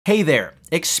Hey there!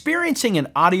 Experiencing an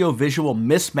audio-visual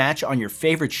mismatch on your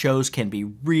favorite shows can be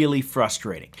really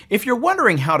frustrating. If you're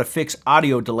wondering how to fix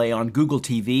audio delay on Google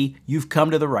TV, you've come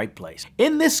to the right place.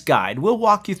 In this guide, we'll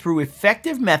walk you through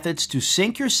effective methods to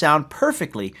sync your sound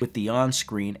perfectly with the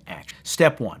on-screen action.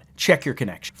 Step 1. Check your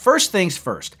connection. First things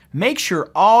first, make sure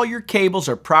all your cables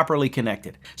are properly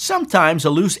connected. Sometimes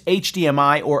a loose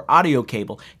HDMI or audio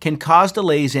cable can cause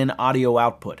delays in audio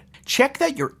output. Check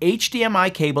that your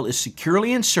HDMI cable is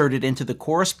securely inserted into the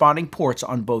corresponding ports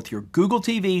on both your Google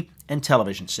TV and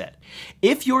television set.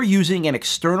 If you're using an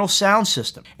external sound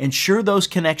system, ensure those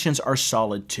connections are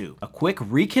solid too. A quick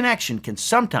reconnection can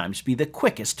sometimes be the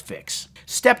quickest fix.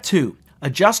 Step 2.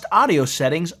 Adjust audio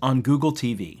settings on Google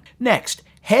TV. Next,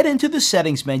 head into the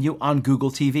settings menu on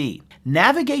Google TV.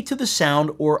 Navigate to the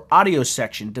sound or audio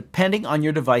section depending on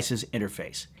your device's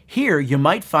interface. Here, you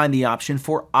might find the option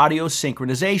for audio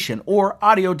synchronization or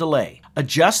audio delay.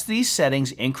 Adjust these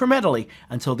settings incrementally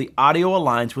until the audio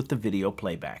aligns with the video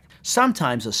playback.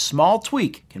 Sometimes a small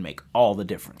tweak can make all the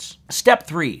difference. Step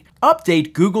 3.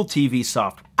 Update Google TV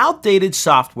software. Outdated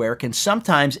software can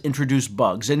sometimes introduce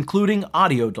bugs, including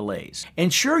audio delays.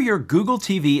 Ensure your Google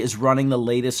TV is running the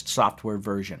latest software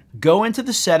version. Go into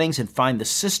the settings and find the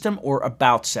System or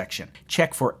About section.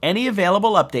 Check for any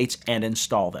available updates and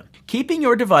install them. Keeping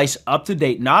your device up to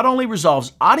date not only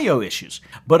resolves audio issues,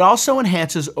 but also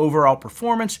enhances overall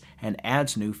performance and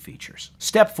adds new features.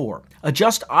 Step 4.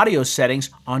 Adjust audio settings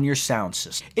on your sound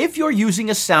system. If you're using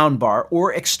a soundbar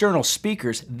or external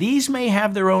speakers, these may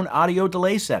have their own audio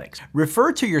delay settings.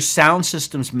 Refer to your sound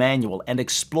system's manual and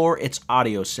explore its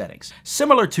audio settings.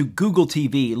 Similar to Google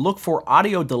TV, look for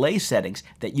audio delay settings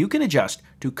that you can adjust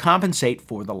to compensate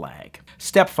for the lag.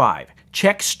 Step 5.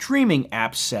 Check streaming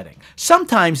app setting.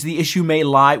 Sometimes the issue may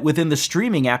lie within the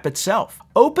streaming app itself.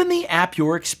 Open the app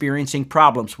you're experiencing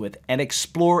problems with and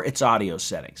explore its audio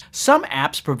settings. Some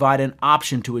apps provide an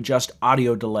option to adjust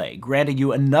audio delay, granting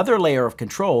you another layer of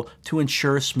control to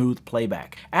ensure smooth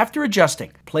playback. After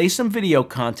adjusting, play some video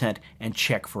content and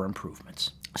check for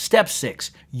improvements. Step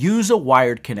 6. Use a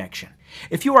wired connection.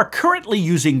 If you are currently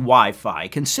using Wi-Fi,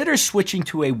 consider switching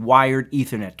to a wired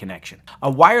Ethernet connection.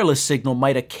 A wireless signal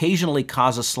might occasionally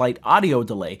cause a slight audio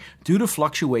delay due to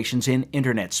fluctuations in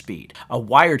internet speed. A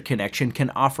wired connection can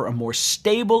offer a more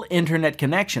stable internet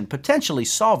connection, potentially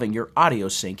solving your audio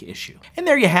sync issue. And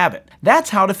there you have it.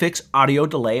 That's how to fix audio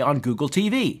delay on Google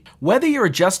TV. Whether you're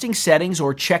adjusting settings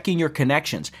or checking your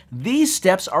connections, these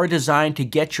steps are designed to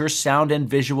get your sound and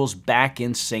visuals back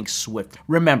in sync swiftly.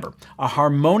 Remember, a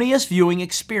harmonious viewing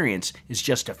experience is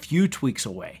just a few tweaks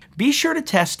away. Be sure to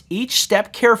test each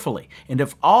step carefully, and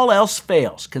if all else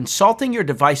fails, consulting your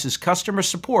device's customer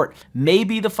support may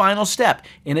be the final step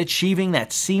in achieving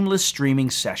that seamless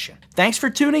streaming session. Thanks for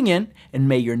tuning in, and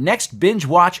may your next binge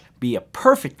watch be a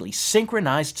perfectly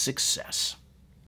synchronized success.